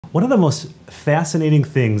One of the most fascinating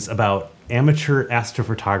things about amateur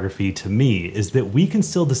astrophotography to me is that we can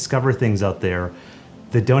still discover things out there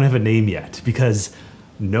that don't have a name yet, because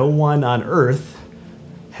no one on Earth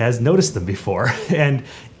has noticed them before. And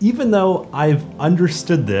even though I've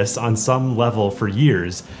understood this on some level for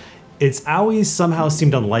years, it's always somehow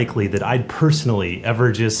seemed unlikely that I'd personally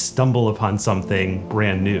ever just stumble upon something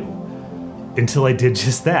brand new, until I did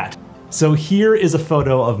just that. So here is a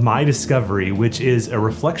photo of my discovery, which is a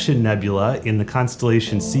reflection nebula in the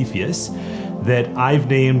constellation Cepheus that I've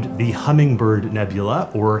named the Hummingbird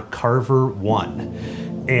Nebula, or Carver 1.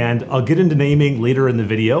 And I'll get into naming later in the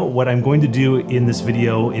video. What I'm going to do in this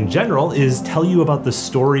video in general is tell you about the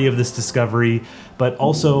story of this discovery, but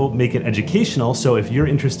also make it educational. So if you're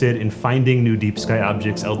interested in finding new deep sky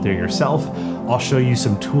objects out there yourself, I'll show you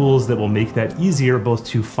some tools that will make that easier, both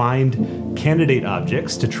to find candidate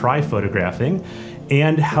objects to try photographing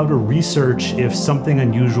and how to research if something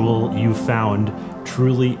unusual you found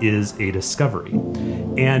truly is a discovery.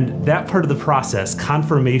 And that part of the process,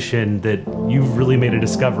 confirmation that you've really made a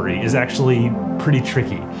discovery, is actually pretty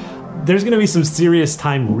tricky. There's going to be some serious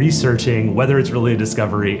time researching whether it's really a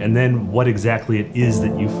discovery and then what exactly it is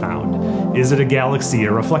that you found. Is it a galaxy,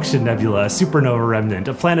 a reflection nebula, a supernova remnant,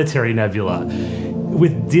 a planetary nebula?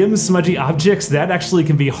 With dim, smudgy objects, that actually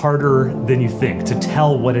can be harder than you think to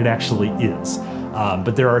tell what it actually is.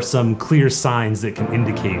 But there are some clear signs that can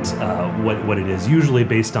indicate what it is, usually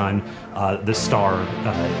based on the star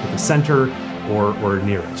at the center or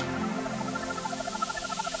near it.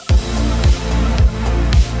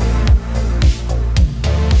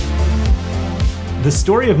 The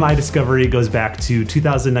story of my discovery goes back to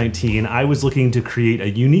 2019. I was looking to create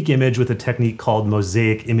a unique image with a technique called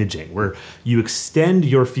mosaic imaging, where you extend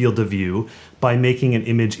your field of view by making an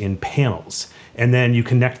image in panels, and then you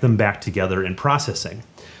connect them back together in processing.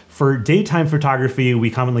 For daytime photography,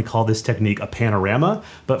 we commonly call this technique a panorama,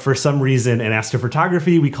 but for some reason in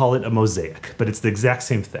astrophotography, we call it a mosaic, but it's the exact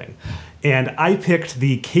same thing. And I picked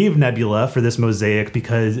the Cave Nebula for this mosaic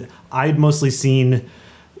because I'd mostly seen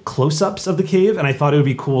close-ups of the cave, and I thought it would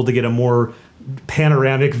be cool to get a more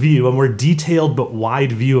panoramic view, a more detailed but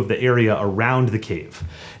wide view of the area around the cave.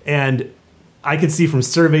 And I could see from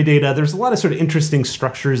survey data, there's a lot of sort of interesting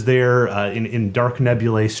structures there in dark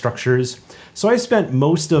nebulae structures. So I spent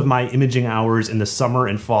most of my imaging hours in the summer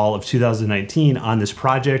and fall of 2019 on this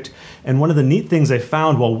project. And one of the neat things I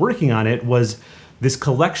found while working on it was this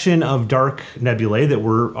collection of dark nebulae that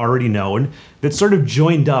were already known that sort of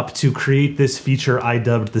joined up to create this feature I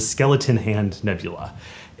dubbed the Skeleton Hand Nebula.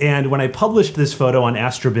 And when I published this photo on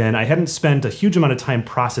Astrobin, I hadn't spent a huge amount of time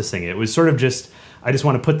processing it. It was sort of just, I just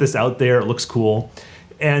want to put this out there, it looks cool.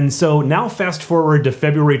 And so now fast forward to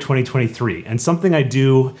February 2023, and something I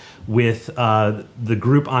do with the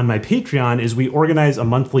group on my Patreon is we organize a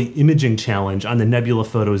monthly imaging challenge on the Nebula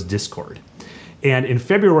Photos Discord. And in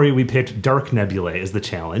February, we picked dark nebulae as the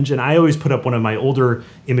challenge, and I always put up one of my older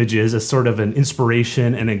images as sort of an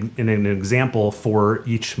inspiration and an example for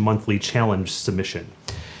each monthly challenge submission.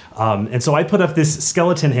 And so I put up this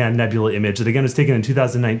Skeleton Hand Nebula image that again was taken in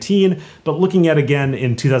 2019, but looking at again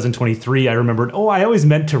in 2023, I remembered, oh, I always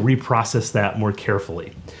meant to reprocess that more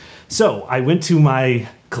carefully. So I went to my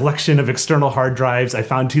collection of external hard drives, I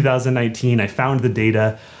found 2019, I found the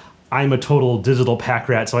data. I'm a total digital pack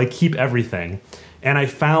rat, so I keep everything. And I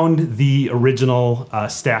found the original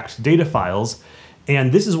stacked data files,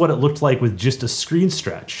 and this is what it looked like with just a screen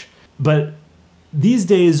stretch. But these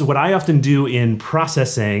days, what I often do in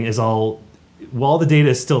processing is while the data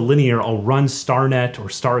is still linear, I'll run StarNet or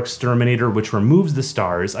Star Exterminator, which removes the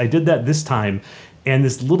stars. I did that this time, and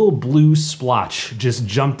this little blue splotch just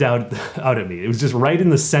jumped out at me. It was just right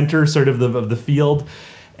in the center sort of the field.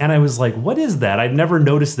 And I was like, what is that? I'd never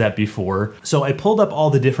noticed that before. So I pulled up all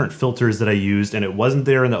the different filters that I used, and it wasn't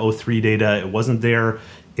there in the O3 data. It wasn't there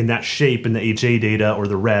in that shape in the HA data or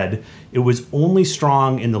the red. It was only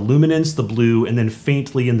strong in the luminance, the blue, and then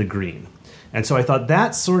faintly in the green. And so I thought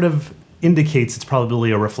that sort of indicates it's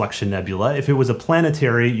probably a reflection nebula. If it was a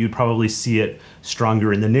planetary, you'd probably see it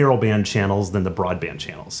stronger in the narrowband channels than the broadband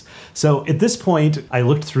channels. So at this point, I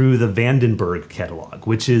looked through the Vandenberg catalog,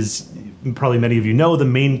 which is, probably many of you know, the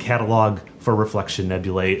main catalog for reflection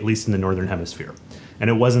nebulae, at least in the Northern Hemisphere. And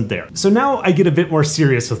it wasn't there. So now I get a bit more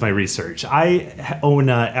serious with my research. I own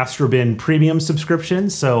an Astrobin premium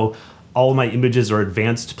subscription, so all my images are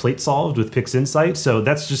advanced plate solved with PixInsight. So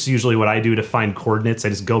that's just usually what I do to find coordinates. I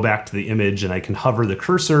just go back to the image and I can hover the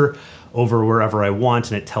cursor over wherever I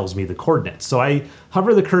want and it tells me the coordinates. So I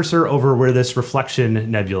hover the cursor over where this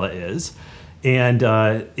reflection nebula is, and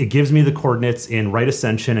it gives me the coordinates in right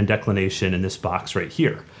ascension and declination in this box right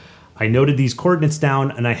here. I noted these coordinates down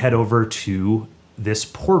and I head over to this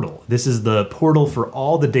portal. This is the portal for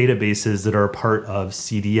all the databases that are a part of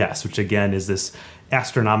CDS, which again is this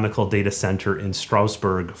astronomical data center in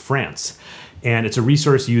Strasbourg, France. And it's a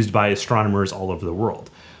resource used by astronomers all over the world.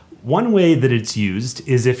 One way that it's used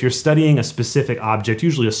is if you're studying a specific object,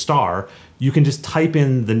 usually a star, you can just type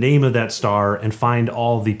in the name of that star and find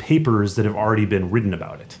all the papers that have already been written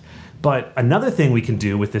about it. But another thing we can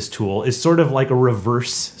do with this tool is sort of like a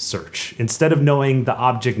reverse search. Instead of knowing the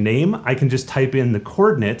object name, I can just type in the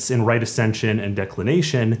coordinates in right ascension and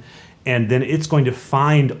declination, and then it's going to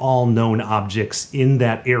find all known objects in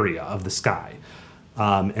that area of the sky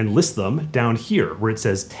and list them down here where it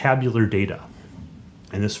says tabular data.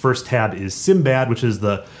 And this first tab is SIMBAD, which is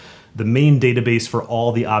the main database for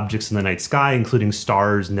all the objects in the night sky, including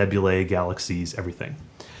stars, nebulae, galaxies, everything.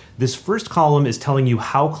 This first column is telling you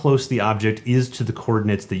how close the object is to the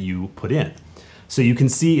coordinates that you put in. So you can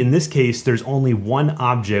see in this case, there's only one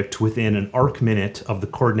object within an arc minute of the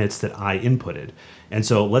coordinates that I inputted. And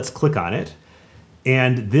so let's click on it.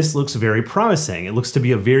 And this looks very promising. It looks to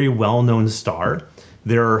be a very well-known star.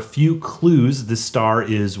 There are a few clues this star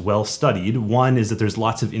is well studied. One is that there's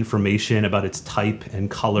lots of information about its type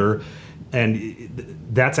and color, and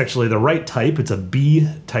that's actually the right type. It's a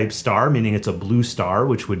B-type star, meaning it's a blue star,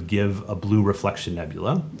 which would give a blue reflection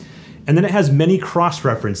nebula. And then it has many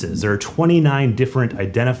cross-references. There are 29 different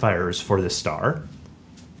identifiers for this star.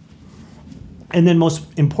 And then most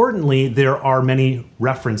importantly, there are many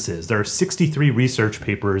references. There are 63 research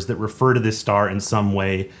papers that refer to this star in some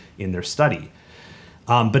way in their study.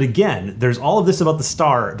 But again, there's all of this about the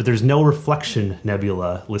star, but there's no reflection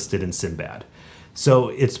nebula listed in SIMBAD. So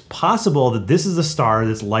it's possible that this is a star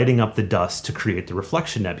that's lighting up the dust to create the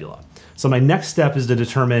reflection nebula. So my next step is to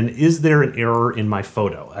determine, is there an error in my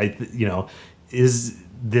photo? Is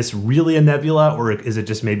this really a nebula, or is it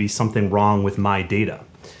just maybe something wrong with my data?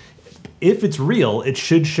 If it's real, it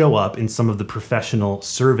should show up in some of the professional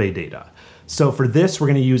survey data. So for this, we're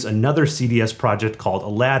going to use another CDS project called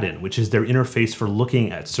Aladdin, which is their interface for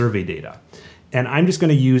looking at survey data. And I'm just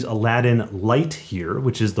going to use Aladdin Lite here,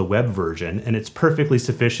 which is the web version, and it's perfectly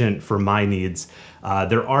sufficient for my needs.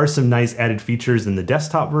 There are some nice added features in the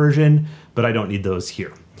desktop version, but I don't need those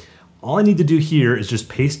here. All I need to do here is just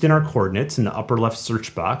paste in our coordinates in the upper left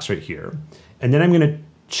search box right here. And then I'm going to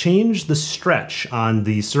change the stretch on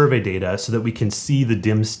the survey data so that we can see the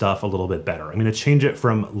dim stuff a little bit better. I'm going to change it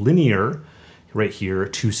from linear right here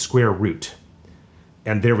to square root.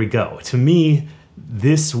 And there we go. To me,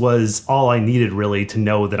 this was all I needed really to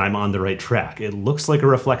know that I'm on the right track. It looks like a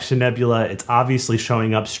reflection nebula. It's obviously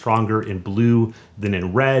showing up stronger in blue than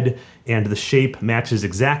in red, and the shape matches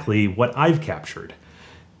exactly what I've captured.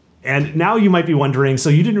 And now you might be wondering, so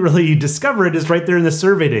you didn't really discover it, it's right there in the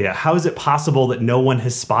survey data. How is it possible that no one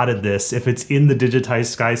has spotted this if it's in the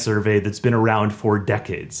digitized sky survey that's been around for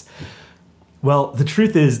decades? Well, the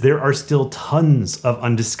truth is there are still tons of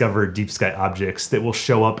undiscovered deep sky objects that will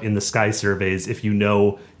show up in the sky surveys if you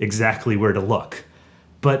know exactly where to look.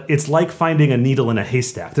 But it's like finding a needle in a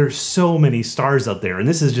haystack. There's so many stars out there, and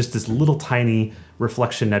this is just this little tiny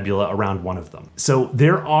reflection nebula around one of them. So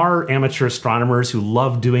there are amateur astronomers who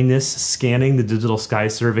love doing this, scanning the digital sky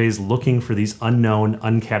surveys, looking for these unknown,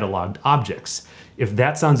 uncatalogued objects. If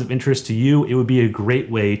that sounds of interest to you, it would be a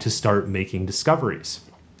great way to start making discoveries.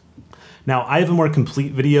 Now, I have a more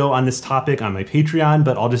complete video on this topic on my Patreon,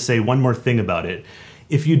 but I'll just say one more thing about it.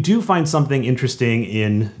 If you do find something interesting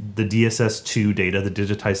in the DSS-2 data, the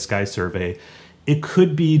Digitized Sky Survey, it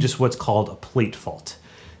could be just what's called a plate fault.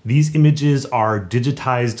 These images are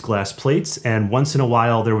digitized glass plates, and once in a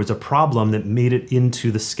while there was a problem that made it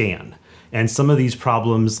into the scan. And some of these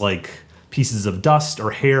problems, like pieces of dust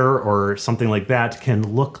or hair or something like that,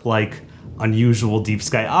 can look like unusual deep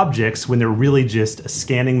sky objects when they're really just a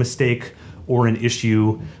scanning mistake or an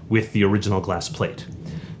issue with the original glass plate.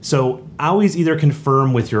 So always either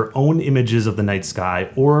confirm with your own images of the night sky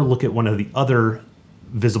or look at one of the other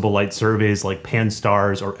visible light surveys like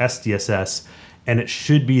Pan-STARRS or SDSS, and it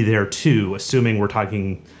should be there too, assuming we're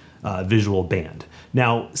talking visual band.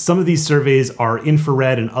 Now, some of these surveys are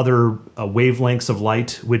infrared and other wavelengths of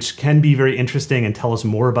light, which can be very interesting and tell us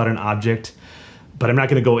more about an object, but I'm not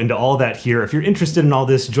going to go into all that here. If you're interested in all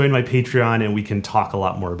this, join my Patreon and we can talk a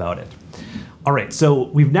lot more about it. All right, so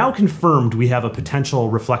we've now confirmed we have a potential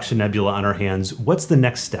reflection nebula on our hands. What's the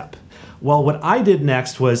next step? Well, what I did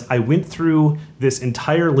next was I went through this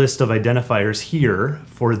entire list of identifiers here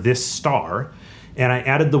for this star, and I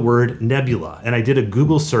added the word nebula, and I did a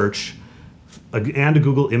Google search and a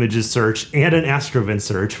Google Images search and an Astroviz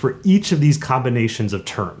search for each of these combinations of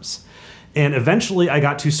terms. And eventually I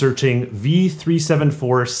got to searching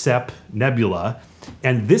V374 SEP Nebula,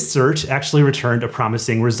 and this search actually returned a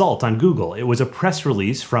promising result on Google. It was a press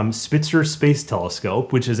release from Spitzer Space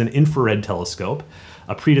Telescope, which is an infrared telescope,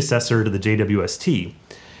 a predecessor to the JWST.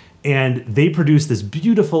 And they produced this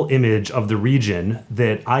beautiful image of the region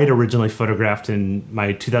that I had originally photographed in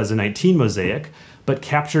my 2019 mosaic, but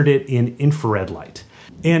captured it in infrared light.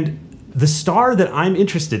 And the star that I'm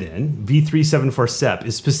interested in, V374 SEP,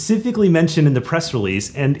 is specifically mentioned in the press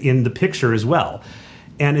release and in the picture as well.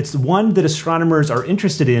 And it's one that astronomers are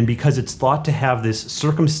interested in because it's thought to have this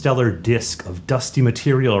circumstellar disk of dusty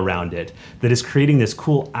material around it that is creating this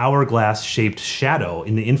cool hourglass-shaped shadow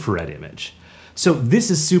in the infrared image. So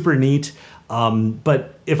this is super neat,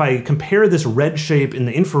 but if I compare this red shape in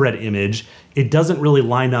the infrared image, it doesn't really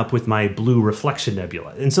line up with my blue reflection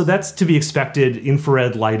nebula. And so that's to be expected.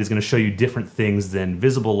 Infrared light is going to show you different things than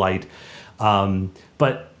visible light.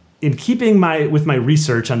 But in keeping with my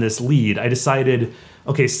research on this lead, I decided,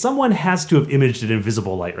 okay, someone has to have imaged it in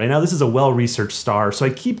visible light. Right now, this is a well-researched star, so I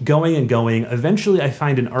keep going and going. Eventually, I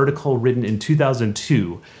find an article written in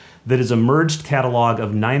 2002 that is a merged catalog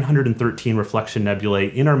of 913 reflection nebulae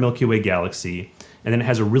in our Milky Way galaxy, and then it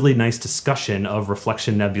has a really nice discussion of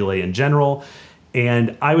reflection nebulae in general.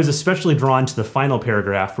 And I was especially drawn to the final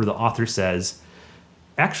paragraph where the author says,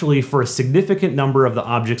 actually, for a significant number of the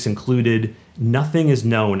objects included, nothing is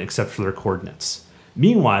known except for their coordinates.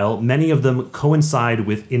 Meanwhile, many of them coincide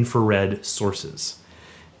with infrared sources.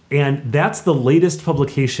 And that's the latest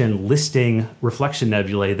publication listing reflection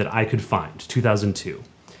nebulae that I could find, 2002.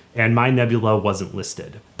 And my nebula wasn't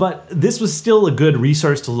listed. But this was still a good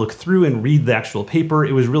resource to look through and read the actual paper.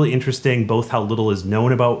 It was really interesting both how little is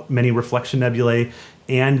known about many reflection nebulae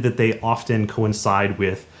and that they often coincide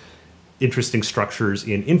with interesting structures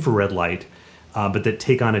in infrared light, but that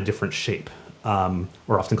take on a different shape,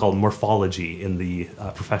 or often called morphology in the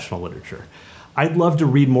professional literature. I'd love to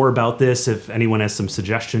read more about this if anyone has some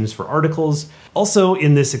suggestions for articles. Also,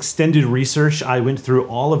 in this extended research, I went through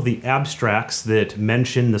all of the abstracts that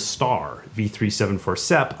mention the star, V374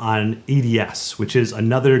 SEP, on ADS, which is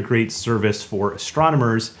another great service for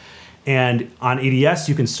astronomers. And on ADS,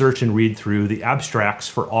 you can search and read through the abstracts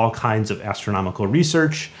for all kinds of astronomical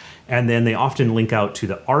research. And then they often link out to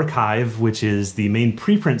the archive, which is the main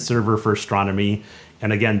preprint server for astronomy.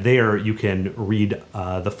 And again, there you can read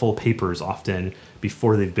the full papers often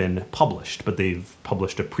before they've been published, but they've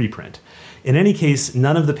published a preprint. In any case,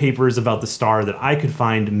 none of the papers about the star that I could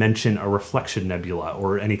find mention a reflection nebula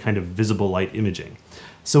or any kind of visible light imaging.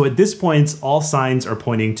 So at this point, all signs are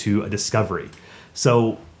pointing to a discovery.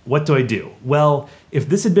 So what do I do? Well, if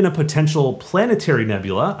this had been a potential planetary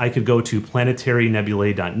nebula, I could go to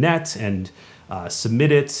planetarynebulae.net and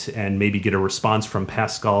submit it and maybe get a response from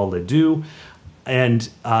Pascal Ledoux. And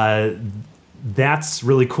that's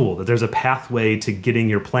really cool, that there's a pathway to getting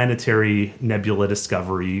your planetary nebula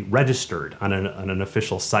discovery registered on an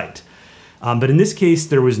official site. But in this case,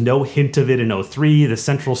 there was no hint of it in 03. The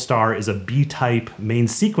central star is a B-type main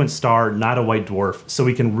sequence star, not a white dwarf, so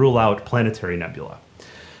we can rule out planetary nebula.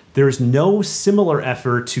 There's no similar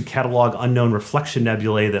effort to catalog unknown reflection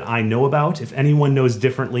nebulae that I know about. If anyone knows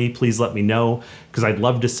differently, please let me know, because I'd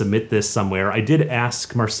love to submit this somewhere. I did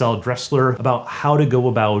ask Marcel Dressler about how to go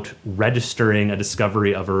about registering a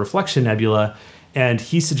discovery of a reflection nebula, and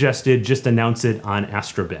he suggested just announce it on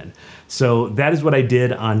Astrobin. So that is what I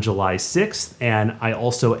did on July 6th, and I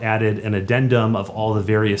also added an addendum of all the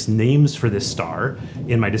various names for this star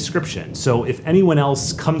in my description. So if anyone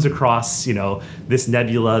else comes across, this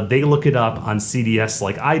nebula, they look it up on CDS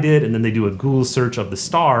like I did, and then they do a Google search of the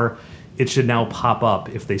star, it should now pop up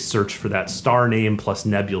if they search for that star name plus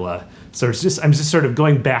nebula. So I'm just sort of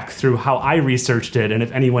going back through how I researched it, and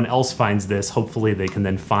if anyone else finds this, hopefully they can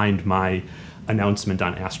then find my announcement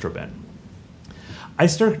on Astrobin. I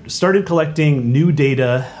started collecting new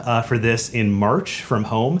data for this in March from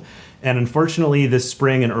home, and unfortunately this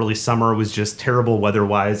spring and early summer was just terrible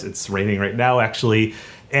weather-wise. It's raining right now, actually,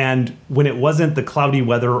 and when it wasn't the cloudy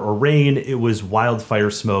weather or rain, it was wildfire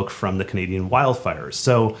smoke from the Canadian wildfires.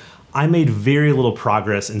 So I made very little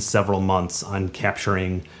progress in several months on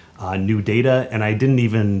capturing new data, and I didn't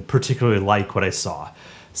even particularly like what I saw.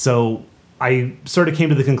 So I sort of came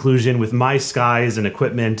to the conclusion with my skies and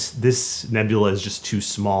equipment, this nebula is just too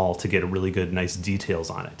small to get really good, nice details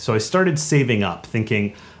on it. So I started saving up,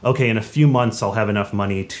 thinking, okay, in a few months I'll have enough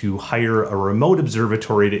money to hire a remote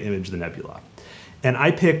observatory to image the nebula. And I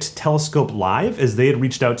picked Telescope Live, as they had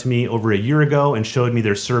reached out to me over a year ago and showed me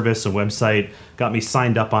their service and website, got me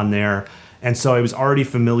signed up on there. And so I was already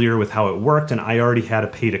familiar with how it worked, and I already had a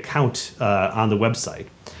paid account on the website.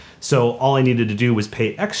 So all I needed to do was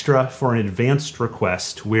pay extra for an advanced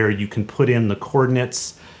request where you can put in the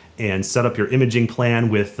coordinates and set up your imaging plan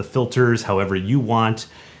with the filters however you want.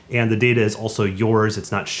 And the data is also yours,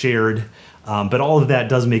 it's not shared. But all of that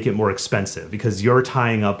does make it more expensive because you're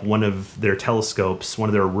tying up one of their telescopes, one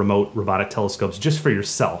of their remote robotic telescopes, just for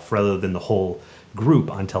yourself rather than the whole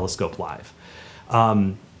group on Telescope Live.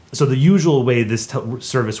 So the usual way this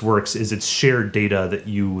service works is it's shared data that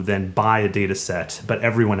you then buy a data set, but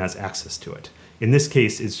everyone has access to it. In this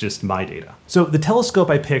case, it's just my data. So the telescope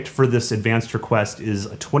I picked for this advanced request is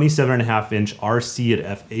a 27.5-inch RC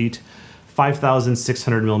at f8,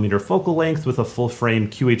 5,600 millimeter focal length with a full frame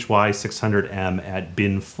QHY 600M at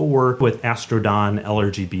bin 4 with Astrodon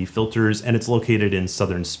LRGB filters, and it's located in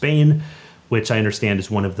southern Spain, which I understand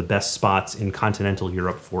is one of the best spots in continental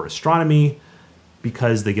Europe for astronomy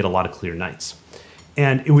because they get a lot of clear nights.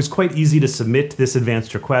 And it was quite easy to submit this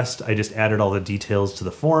advanced request. I just added all the details to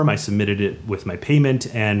the form. I submitted it with my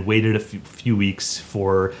payment and waited a few weeks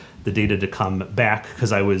for the data to come back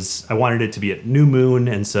because I wanted it to be at new moon,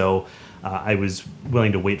 and so I was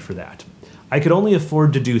willing to wait for that. I could only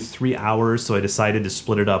afford to do 3 hours, so I decided to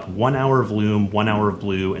split it up 1 hour of Loom, 1 hour of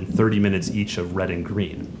blue, and 30 minutes each of red and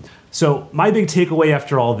green. So my big takeaway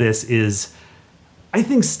after all this is I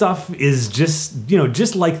think stuff is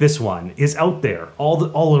just like this one, is out there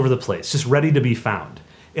all over the place, just ready to be found.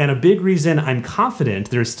 And a big reason I'm confident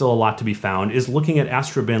there's still a lot to be found is looking at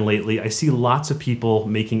Astrobin lately, I see lots of people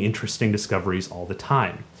making interesting discoveries all the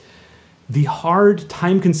time. The hard,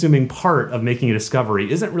 time-consuming part of making a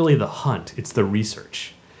discovery isn't really the hunt, it's the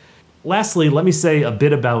research. Lastly, let me say a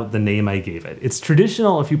bit about the name I gave it. It's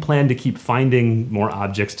traditional if you plan to keep finding more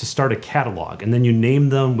objects to start a catalog, and then you name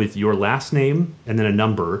them with your last name and then a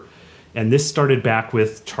number. And this started back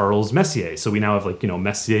with Charles Messier. So we now have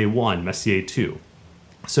Messier 1, Messier 2.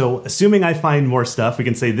 So assuming I find more stuff, we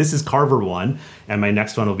can say this is Carver 1, and my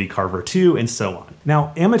next one will be Carver 2, and so on.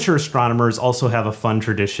 Now, amateur astronomers also have a fun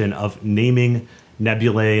tradition of naming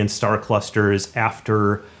nebulae and star clusters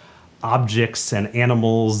after objects and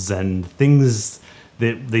animals and things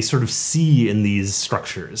that they sort of see in these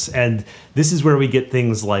structures. And this is where we get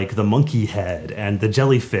things like the monkey head and the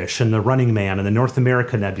jellyfish and the Running Man and the North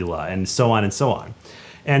America Nebula and so on and so on.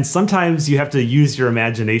 And sometimes you have to use your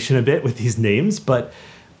imagination a bit with these names, but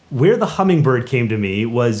where the hummingbird came to me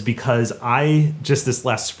was because I, just this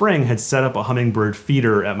last spring, had set up a hummingbird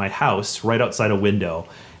feeder at my house right outside a window.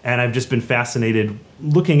 And I've just been fascinated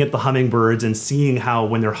looking at the hummingbirds and seeing how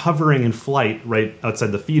when they're hovering in flight right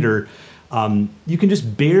outside the feeder, you can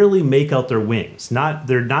just barely make out their wings.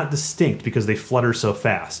 They're not distinct because they flutter so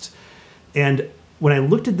fast. And when I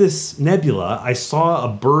looked at this nebula, I saw a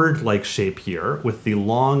bird-like shape here with the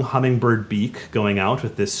long hummingbird beak going out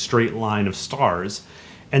with this straight line of stars.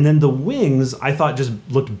 And then the wings, I thought, just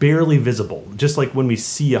looked barely visible, just like when we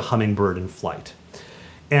see a hummingbird in flight.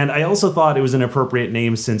 And I also thought it was an appropriate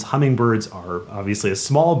name since hummingbirds are obviously a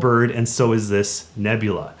small bird, and so is this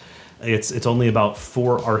nebula. It's only about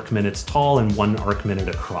 4 arc minutes tall and 1 arc minute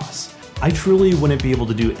across. I truly wouldn't be able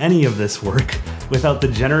to do any of this work without the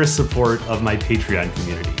generous support of my Patreon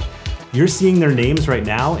community. You're seeing their names right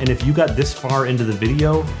now, and if you got this far into the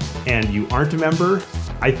video and you aren't a member,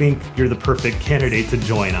 I think you're the perfect candidate to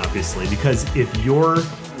join, obviously, because if you're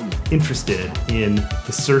interested in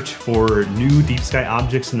the search for new deep sky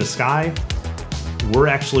objects in the sky, we're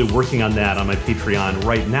actually working on that on my Patreon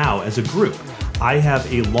right now as a group. I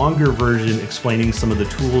have a longer version explaining some of the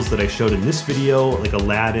tools that I showed in this video, like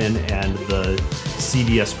Aladdin and the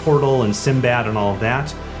CBS portal and Simbad and all of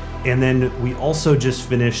that. And then we also just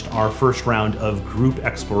finished our first round of group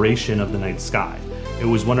exploration of the night sky. It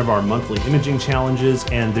was one of our monthly imaging challenges,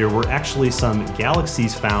 and there were actually some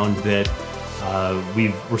galaxies found that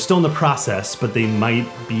we're still in the process, but they might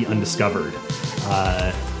be undiscovered.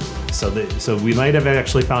 So we might have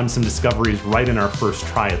actually found some discoveries right in our first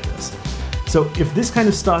try at this. So if this kind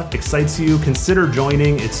of stuff excites you, consider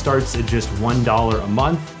joining. It starts at just $1 a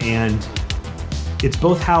month, and it's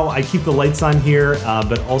both how I keep the lights on here,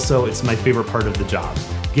 but also it's my favorite part of the job.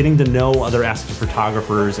 Getting to know other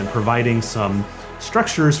astrophotographers and providing some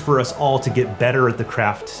structures for us all to get better at the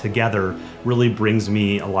craft together really brings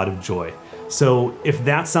me a lot of joy. So if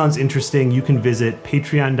that sounds interesting, you can visit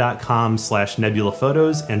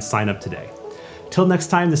patreon.com/nebulaphotos and sign up today. Till next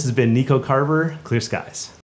time, this has been Nico Carver, Clear Skies.